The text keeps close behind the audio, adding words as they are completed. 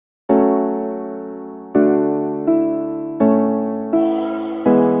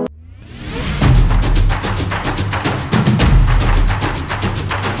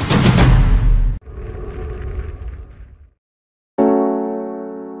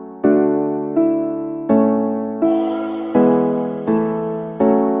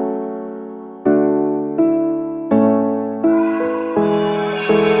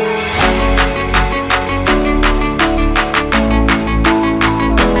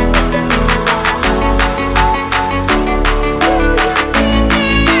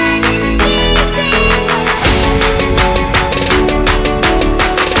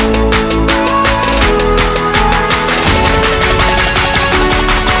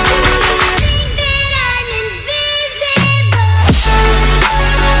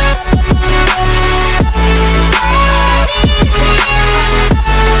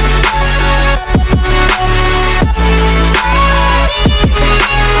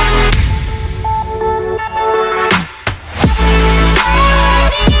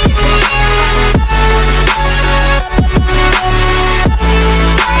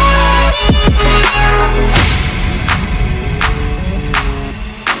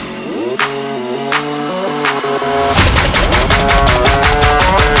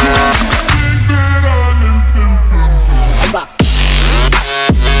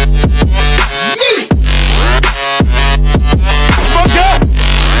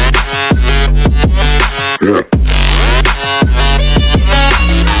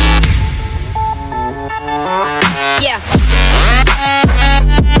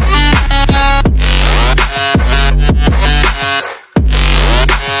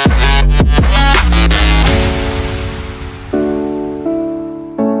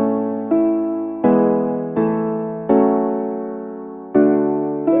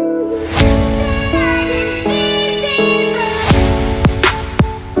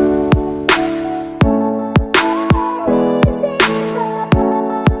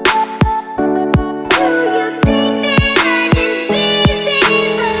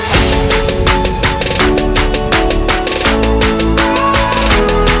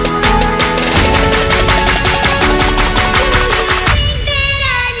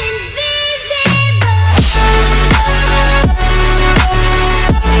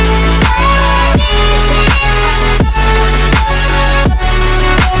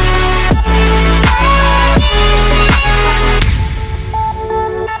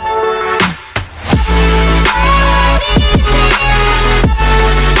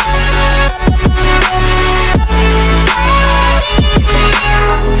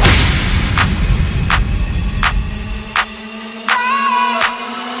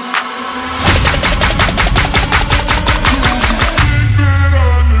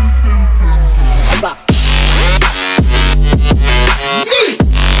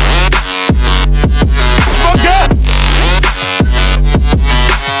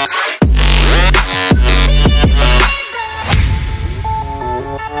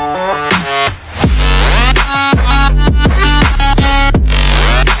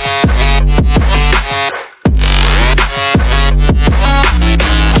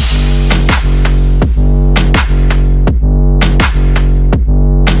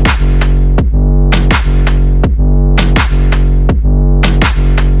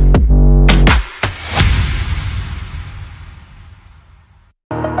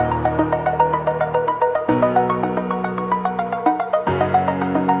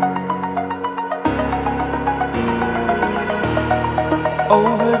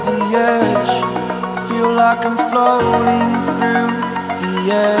over the edge. Feel like I'm floating through the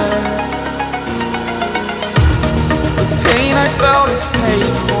air. The pain I felt is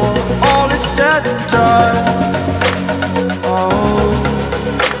paid for, all is said and done. Oh,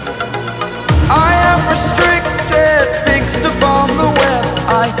 I am restricted, fixed upon the web.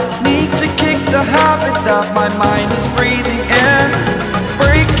 I need to kick the habit that my mind is breathing in.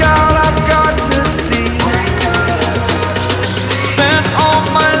 Break out, I've got to see. Spent all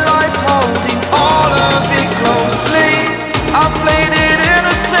my life holding all of it closely. I played it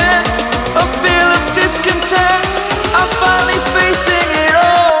innocent, a feel of discontent. I'm finally facing it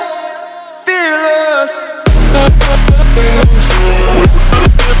all, fearless.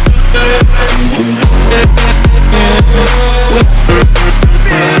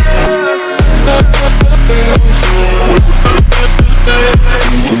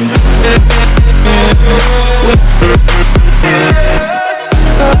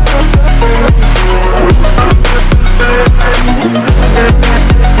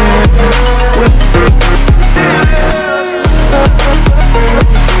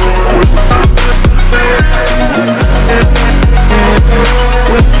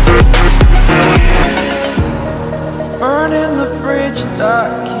 Burning the bridge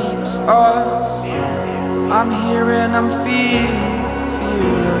that keeps us. I'm here and I'm feeling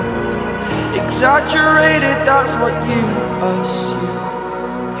fearless. Exaggerated, that's what you assume.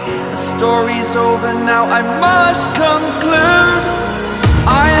 The story's over now, I must conclude.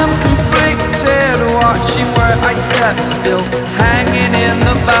 I am conflicted, watching where I step still, hanging in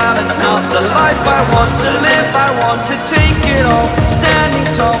the balance. Not the life I want to live, I want to take it all. Standing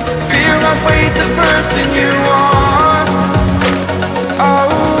tall, fear outweighed the person you are.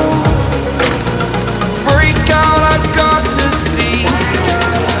 Oh, break out, I've got to see.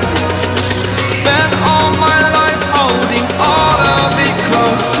 Spent all my life holding all of it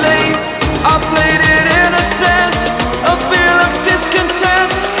closely. I played it innocent, a feel of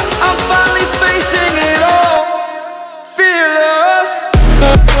discontent. I'm finally facing it all, fearless.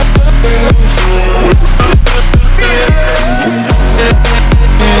 Fearless.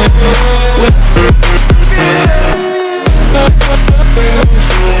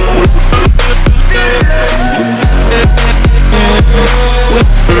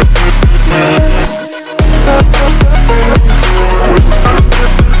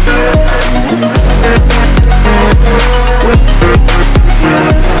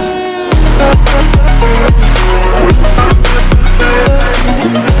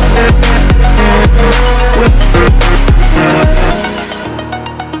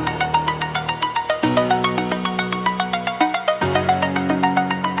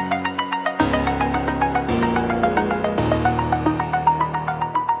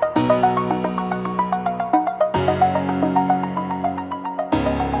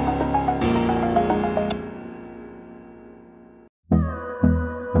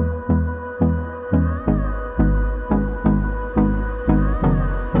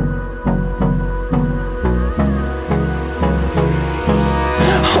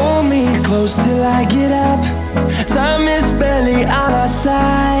 close till I get up. Time is barely on our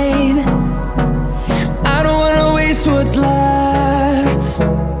side. I don't wanna waste what's left.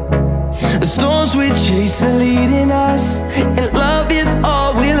 The storms we chase are leading us, and love is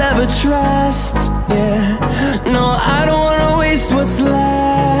all we'll ever trust. Yeah, no, I don't wanna waste what's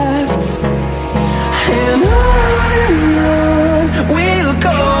left. And on we'll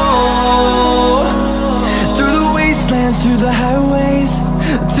go, through the wastelands, through the highways,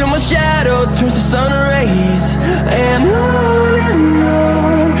 till my shadow